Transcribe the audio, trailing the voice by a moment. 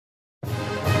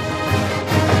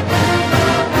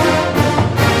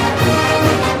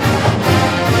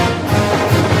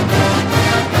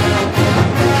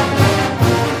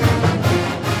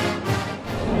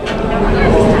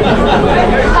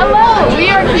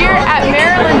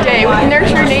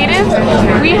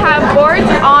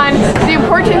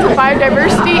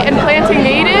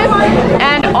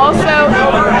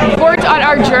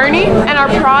our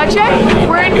project,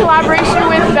 we're in collaboration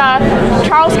with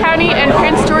Charles County and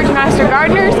Prince George Master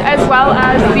Gardeners, as well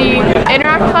as the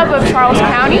Interact Club of Charles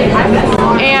County.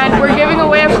 And we're giving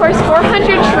away, of course,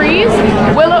 400 trees,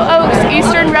 willow oaks,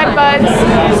 eastern redbuds,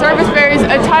 serviceberries,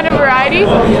 a ton of variety,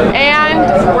 and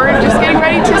we're just getting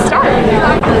ready to start.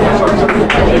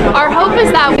 Our hope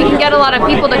is that we can get a lot of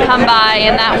people to come by,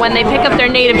 and that when they pick up their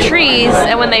native trees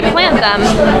and when they plant them,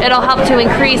 it'll help to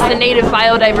increase the native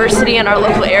biodiversity in our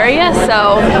local area.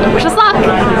 So wish us luck.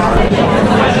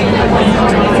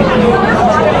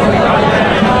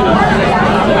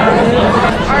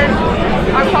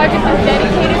 Our project is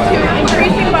dedicated to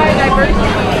increasing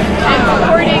biodiversity and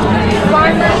supporting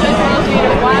farmers as well as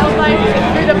native wildlife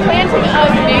through the planting of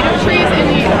native trees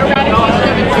and the eradication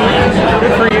of invasive.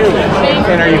 Good for you.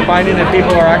 And are you finding that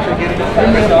people are actually getting to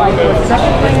expand this project,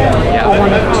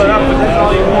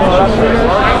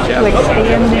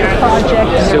 and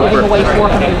they're giving away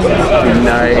 400.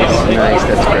 Nice,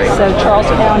 that's great. So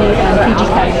Charles County and PG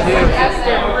County.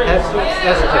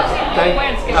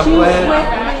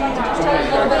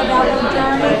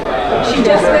 She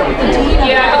just met with the Dean of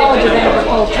the College of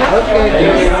Agriculture.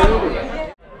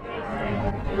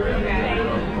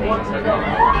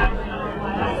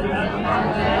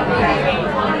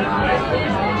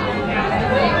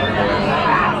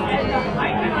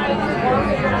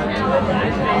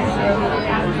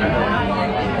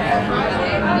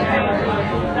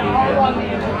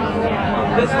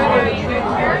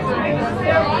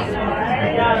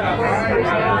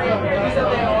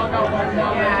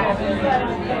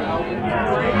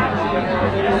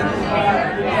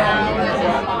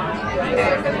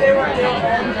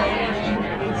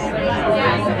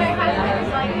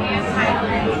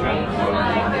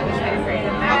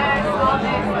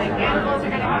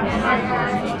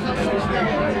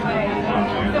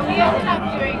 So we ended up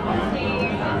doing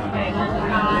trees and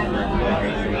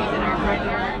trees in our front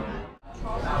yard.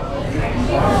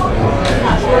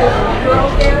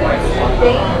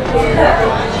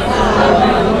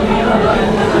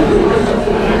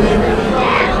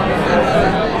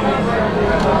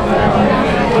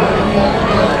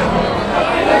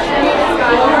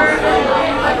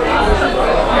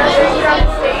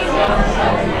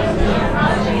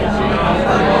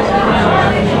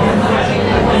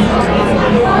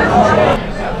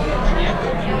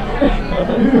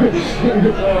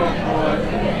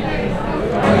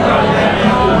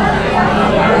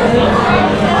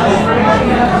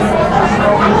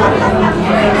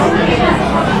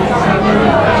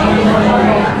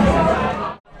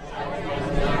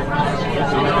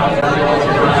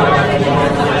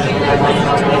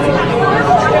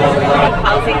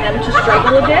 Causing them to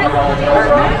struggle a bit.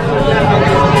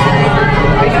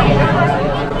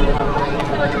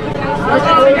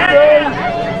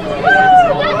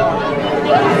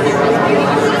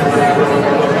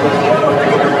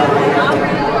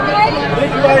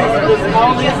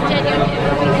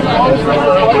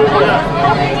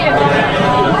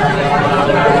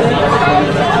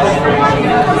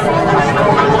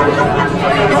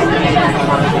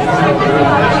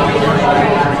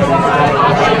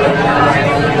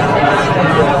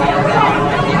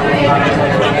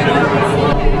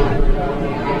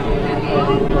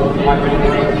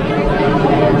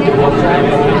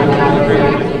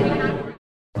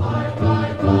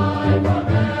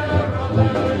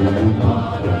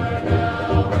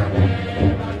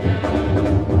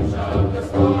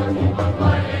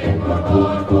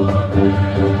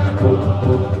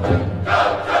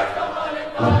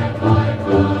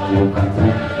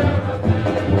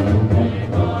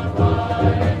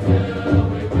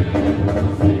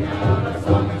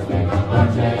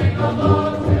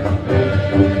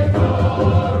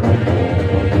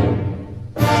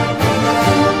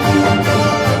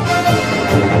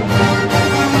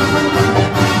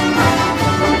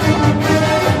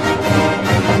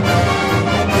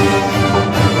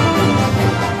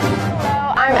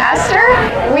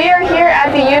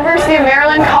 University of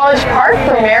Maryland College Park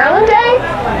for Maryland Day.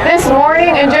 This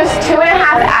morning, in just 2.5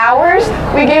 hours,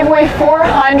 we gave away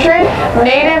 400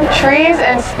 native trees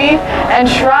and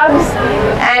shrubs,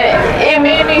 and it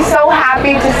made me so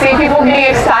happy to see people getting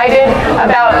excited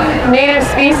about native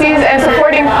species and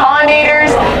supporting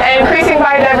pollinators and increasing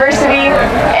biodiversity,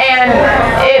 and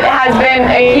it has been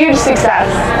a huge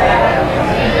success.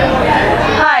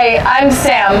 Hi, I'm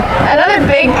Sam. Another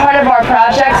big part of our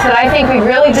project that I think we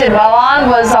really did well on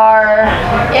was our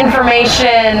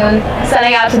information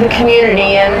sending out to the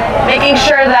community and making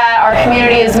sure that our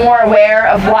community is more aware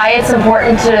of why it's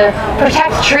important to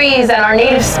protect trees and our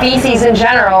native species in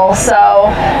general. So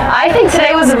I think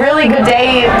today was a really good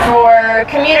day for for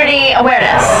community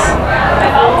awareness.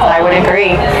 I would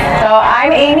agree. So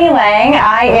I'm Amy Lang.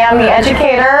 I am the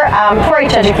educator,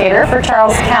 4-H educator for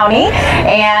Charles County,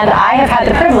 and I have had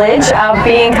the privilege of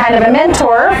being kind of a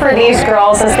mentor for these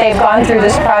girls as they've gone through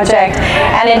this project,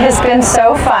 and it has been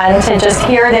so fun to just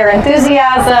hear their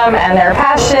enthusiasm and their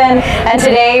passion, and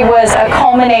today was a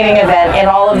culminating event in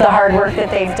all of the hard work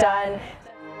that they've done.